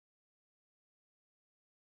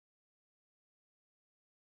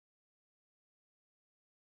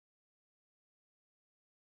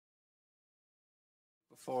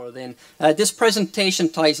for then. This presentation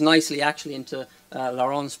ties nicely actually into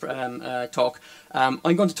Laurent's talk. I'm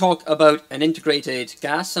going to talk about an integrated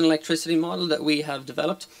gas and electricity model that we have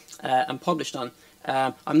developed and published on.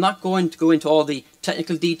 I'm not going to go into all the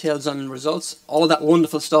technical details on results. All that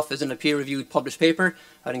wonderful stuff is in a peer-reviewed published paper.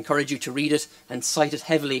 I'd encourage you to read it and cite it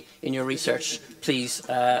heavily in your research, please.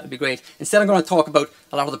 It'd be great. Instead, I'm going to talk about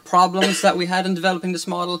a lot of the problems that we had in developing this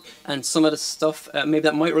model and some of the stuff maybe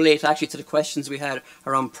that might relate actually to the questions we had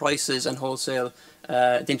around prices and wholesale,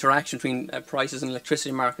 the interaction between prices in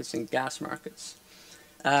electricity markets and gas markets.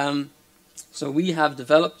 So we have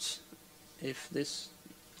developed, if this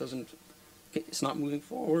doesn't, okay, it's not moving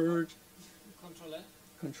forward. Control L.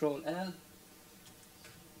 Control L.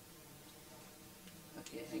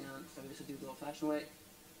 Okay, hang on. So this will do the old-fashioned way.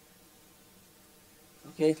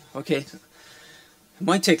 Okay. It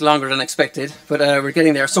might take longer than expected, but we're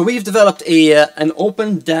getting there. So we've developed an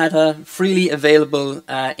open data, freely available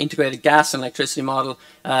integrated gas and electricity model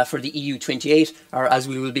for the EU28, or as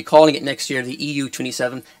we will be calling it next year, the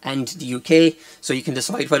EU27 and the UK. So you can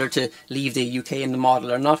decide whether to leave the UK in the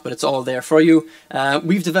model or not, but it's all there for you.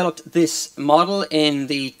 We've developed this model in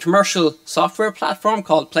the commercial software platform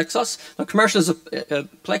called Plexos. Now,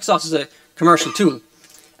 Plexos is a commercial tool.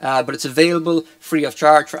 But it's available free of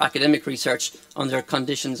charge for academic research under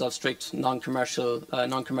conditions of strict non-commercial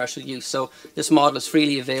use. So this model is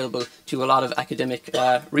freely available to a lot of academic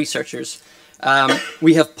researchers.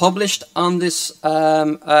 We have published on this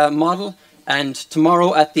model, and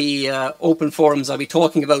tomorrow at the open forums I'll be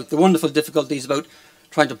talking about the wonderful difficulties about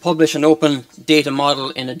trying to publish an open data model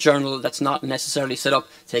in a journal that's not necessarily set up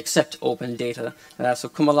to accept open data. So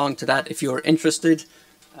come along to that if you're interested.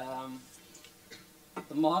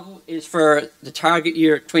 The model is for the target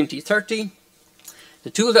year 2030. The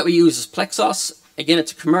tool that we use is Plexos. Again,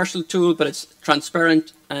 it's a commercial tool, but it's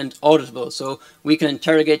transparent and auditable. So we can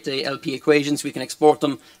interrogate the LP equations, we can export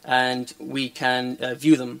them, and we can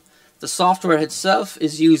view them. The software itself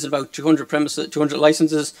is used in about 200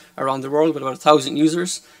 licenses around the world with about 1,000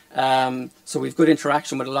 users. So we've good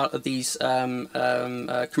interaction with a lot of these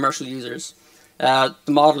commercial users. The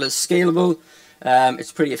model is scalable,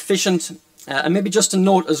 it's pretty efficient. And maybe just to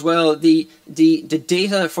note as well, the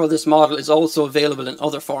data for this model is also available in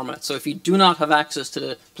other formats. So if you do not have access to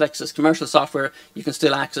the Plexos commercial software, you can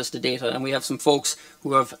still access the data. And we have some folks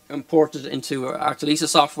who have imported it into our Artelisa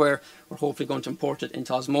software. We're hopefully going to import it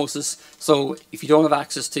into Osmosis. So if you don't have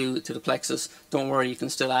access to the Plexos, don't worry, you can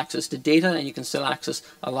still access the data and you can still access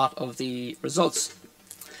a lot of the results.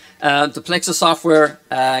 The Plexos software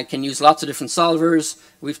can use lots of different solvers.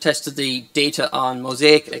 We've tested the data on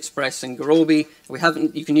Mosaic, Express, and Garobi.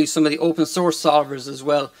 You can use some of the open source solvers as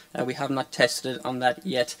well. We have not tested it on that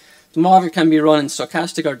yet. The model can be run in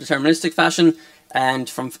stochastic or deterministic fashion, and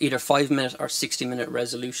from either 5-minute or 60-minute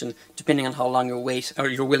resolution, depending on how long you're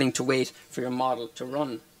willing to wait for your model to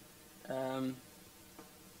run.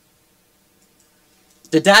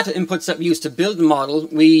 The data inputs that we use to build the model,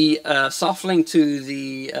 we soft link to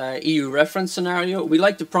the EU reference scenario. We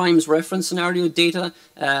like the primes reference scenario data.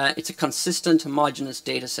 It's a consistent, homogeneous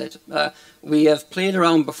data set. We have played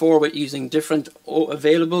around before with using different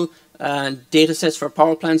available data sets for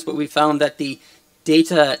power plants, but we found that the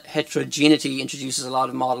data heterogeneity introduces a lot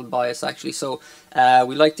of model bias actually. So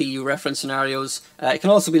we like the EU reference scenarios. It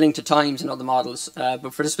can also be linked to times in other models,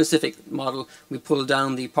 but for this specific model we pull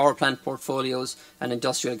down the power plant portfolios and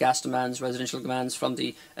industrial gas demands, residential demands from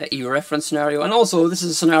the EU reference scenario, and also this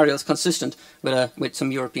is a scenario that's consistent with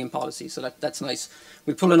some European policy, so that's nice.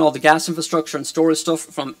 We pull in all the gas infrastructure and storage stuff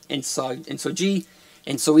from INSO-G.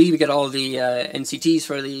 INSO-E we get all the NCTs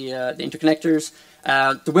for the interconnectors.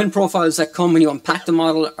 The wind profiles that come when you unpack the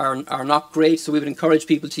model are not great, so we would encourage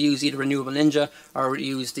people to use either Renewable Ninja or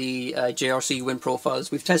use the JRC wind profiles.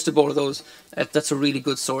 We've tested both of those. That's a really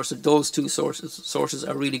good source. Those two sources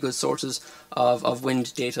are really good sources of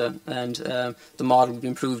wind data, and the model will be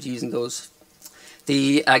improved using those.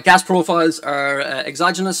 The gas profiles are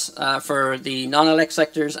exogenous for the non-elect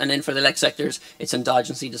sectors, and then for the elect sectors it's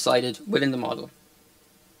endogenously decided within the model.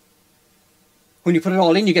 When you put it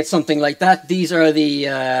all in, you get something like that. These are the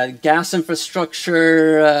gas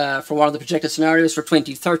infrastructure for one of the projected scenarios for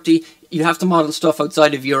 2030. You have to model stuff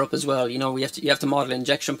outside of Europe as well. You know, you have to model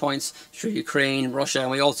injection points through Ukraine, Russia, and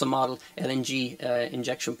we also model LNG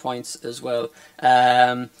injection points as well.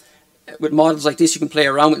 With models like this, you can play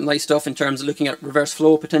around with nice stuff in terms of looking at reverse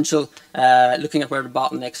flow potential, looking at where the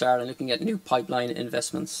bottlenecks are, and looking at new pipeline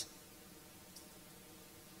investments.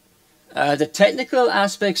 The technical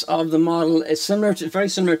aspects of the model is very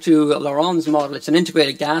similar to Laurent's model. It's an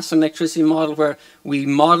integrated gas and electricity model where we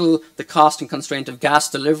model the cost and constraint of gas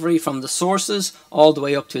delivery from the sources all the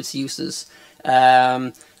way up to its uses.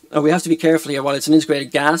 We have to be careful here. While it's an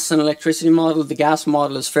integrated gas and electricity model, the gas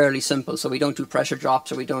model is fairly simple. So we don't do pressure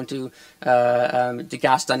drops, or we don't do the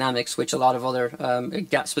gas dynamics, which a lot of other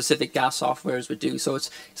specific gas softwares would do. So it's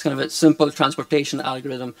kind of a simple transportation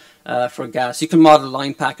algorithm for gas. You can model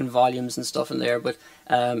line pack and volumes and stuff in there, but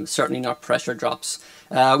certainly not pressure drops.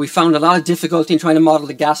 We found a lot of difficulty in trying to model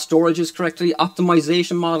the gas storages correctly.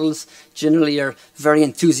 Optimization models generally are very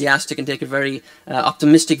enthusiastic and take a very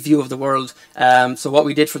optimistic view of the world. So what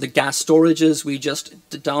we did for the gas storages, we just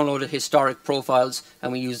downloaded historic profiles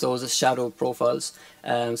and we used those as shadow profiles.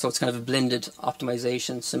 So it's kind of a blended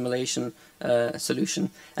optimization simulation solution.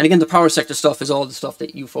 And again, the power sector stuff is all the stuff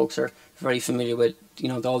that you folks are very familiar with, you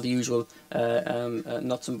know, all the usual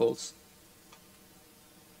nuts and bolts.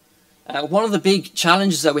 One of the big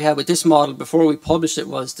challenges that we had with this model before we published it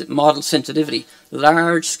was the model sensitivity.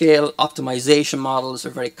 Large-scale optimization models are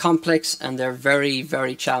very complex and they're very,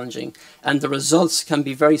 very challenging. And the results can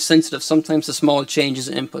be very sensitive, sometimes to small changes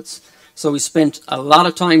in inputs. So we spent a lot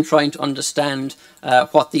of time trying to understand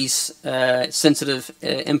what these sensitive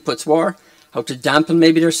inputs were, how to dampen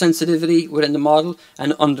maybe their sensitivity within the model,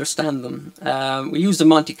 and understand them. We used a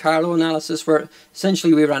Monte Carlo analysis where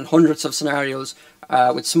essentially we ran hundreds of scenarios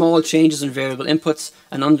with small changes in variable inputs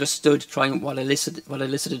and understood trying what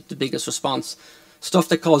elicited the biggest response. Stuff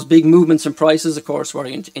that caused big movements in prices, of course, were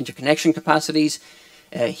interconnection capacities,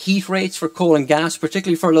 heat rates for coal and gas,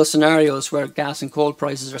 particularly for those scenarios where gas and coal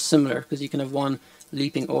prices are similar, because you can have one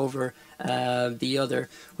leaping over the other.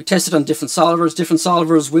 We tested on different solvers. Different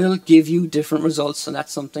solvers will give you different results, and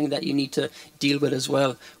that's something that you need to deal with as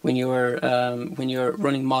well when you're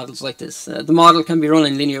running models like this. The model can be run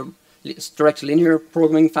in direct linear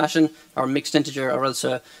programming fashion or mixed integer, or else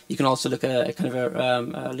you can also look at a kind of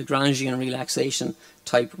a Lagrangian relaxation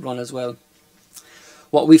type run as well.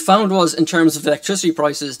 What we found was, in terms of electricity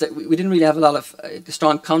prices, that we didn't really have a lot of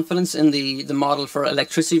strong confidence in the model for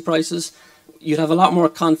electricity prices. You'd have a lot more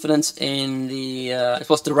confidence in the, I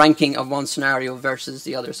suppose, the ranking of one scenario versus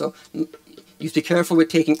the other. So you have to be careful with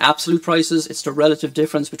taking absolute prices. It's the relative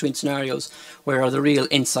difference between scenarios where are the real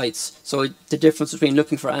insights. So the difference between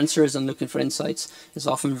looking for answers and looking for insights is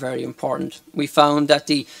often very important. We found that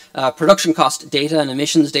the production cost data and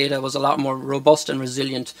emissions data was a lot more robust and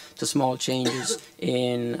resilient to small changes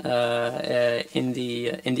in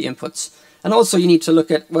the inputs. And also you need to look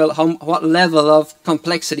at, well, what level of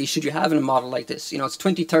complexity should you have in a model like this? You know, it's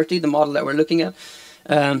 2030, the model that we're looking at.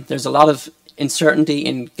 There's a lot of uncertainty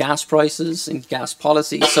in gas prices, in gas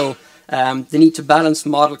policy. So the need to balance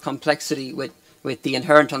model complexity with the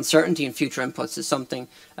inherent uncertainty in future inputs is something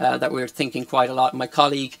that we're thinking quite a lot. My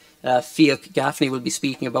colleague, Fiach Gaffney, will be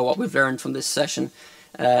speaking about what we've learned from this session.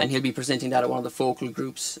 And he'll be presenting that at one of the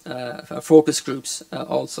focus groups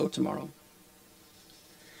also tomorrow.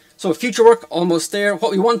 So future work, almost there.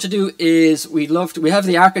 What we want to do is we have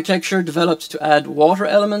the architecture developed to add water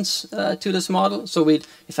elements to this model. So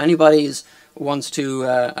if anybody wants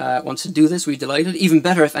to do this, we're delighted. Even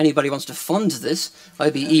better if anybody wants to fund this,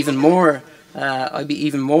 I'd be even more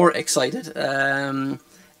excited.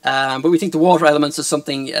 But we think the water elements is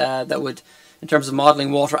something that would, in terms of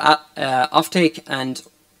modeling water offtake and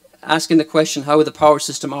asking the question, how would the power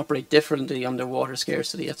system operate differently under water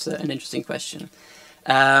scarcity? That's an interesting question.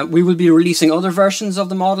 We will be releasing other versions of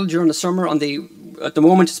the model during the summer. At the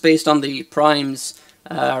moment, it's based on the Primes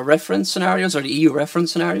reference scenarios, or the EU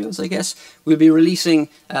reference scenarios, I guess. We'll be releasing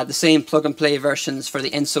the same plug-and-play versions for the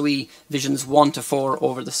ENSO-E Visions 1 to 4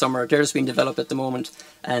 over the summer. They're just being developed at the moment,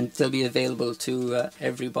 and they'll be available to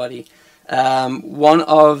everybody. One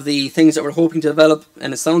of the things that we're hoping to develop,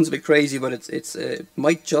 and it sounds a bit crazy, but it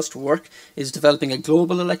might just work, is developing a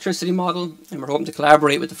global electricity model, and we're hoping to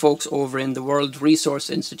collaborate with the folks over in the World Resource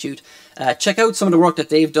Institute. Check out some of the work that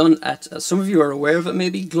they've done at, some of you are aware of it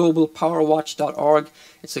maybe, globalpowerwatch.org.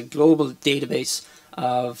 It's a global database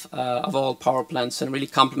of all power plants, and really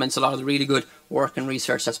complements a lot of the really good work and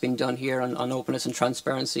research that's been done here on openness and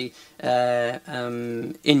transparency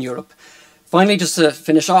in Europe. Finally, just to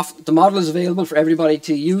finish off, the model is available for everybody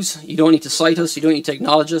to use. You don't need to cite us, you don't need to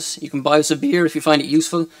acknowledge us. You can buy us a beer if you find it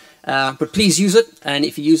useful, but please use it, and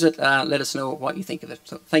if you use it, let us know what you think of it.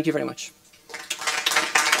 So thank you very much.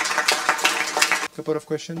 A couple of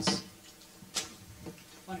questions.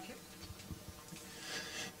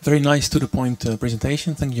 Very nice to the point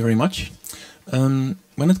presentation, thank you very much.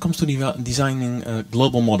 When it comes to designing a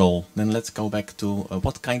global model, then let's go back to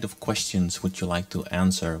what kind of questions would you like to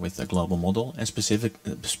answer with a global model, and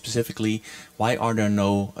specifically, why are there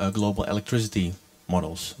no global electricity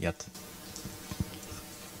models yet?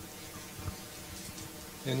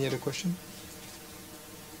 Any other question?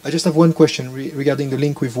 I just have one question regarding the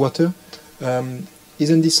link with water.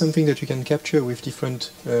 Isn't this something that you can capture with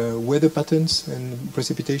different weather patterns and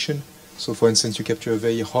precipitation? So, for instance, you capture a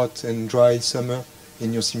very hot and dry summer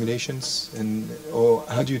in your simulations, or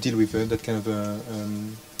how do you deal with that kind of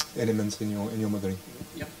elements in your modeling?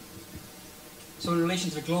 Yeah. So, in relation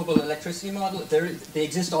to the global electricity model, they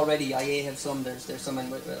exist already. IEA have some. There's some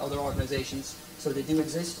in other organisations. So they do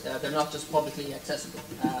exist. They're not just publicly accessible.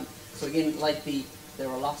 So again, like there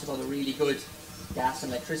are lots of other really good gas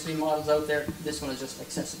and electricity models out there. This one is just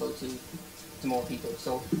accessible to more people.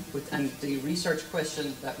 So, and the research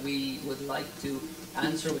question that we would like to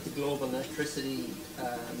answer with the global electricity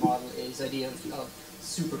model is the idea of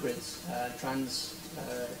supergrids,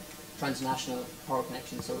 transnational power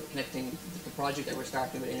connections. So connecting the project that we're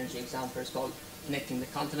starting with Energy Example is called Connecting the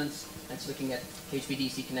Continents, and it's looking at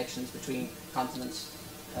HVDC connections between continents,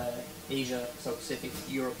 Asia, South Pacific,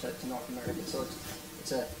 Europe to North America. So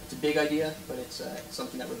it's a big idea, but it's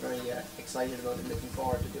something that we're very excited about and looking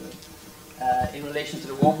forward to doing. In relation to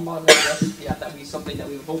the water model, yeah, that would be something that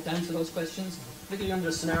we would hope to answer those questions, particularly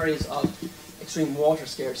under scenarios of extreme water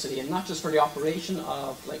scarcity, and not just for the operation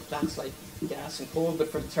of plants like gas and coal, but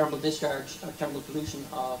for the thermal discharge, thermal pollution,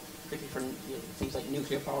 particularly for things like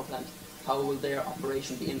nuclear power plant. How will their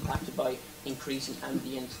operation be impacted by increasing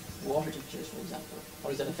ambient water temperatures, for example? How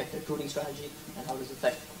does that affect their cooling strategy, and how does it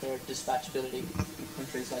affect their dispatchability? In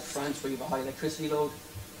countries like France, where you have a high electricity load,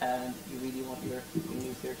 and you really want your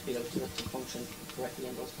nuclear to be able to function correctly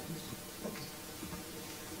in those times.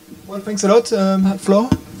 Well, thanks a lot, Flo.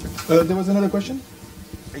 There was another question?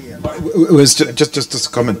 Yeah. It was just a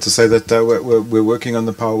comment to say that we're working on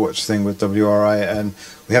the Power Watch thing with WRI, and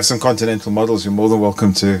we have some continental models. You're more than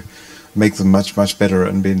welcome to make them much better,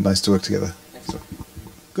 and be nice to work together. So,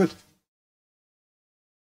 good.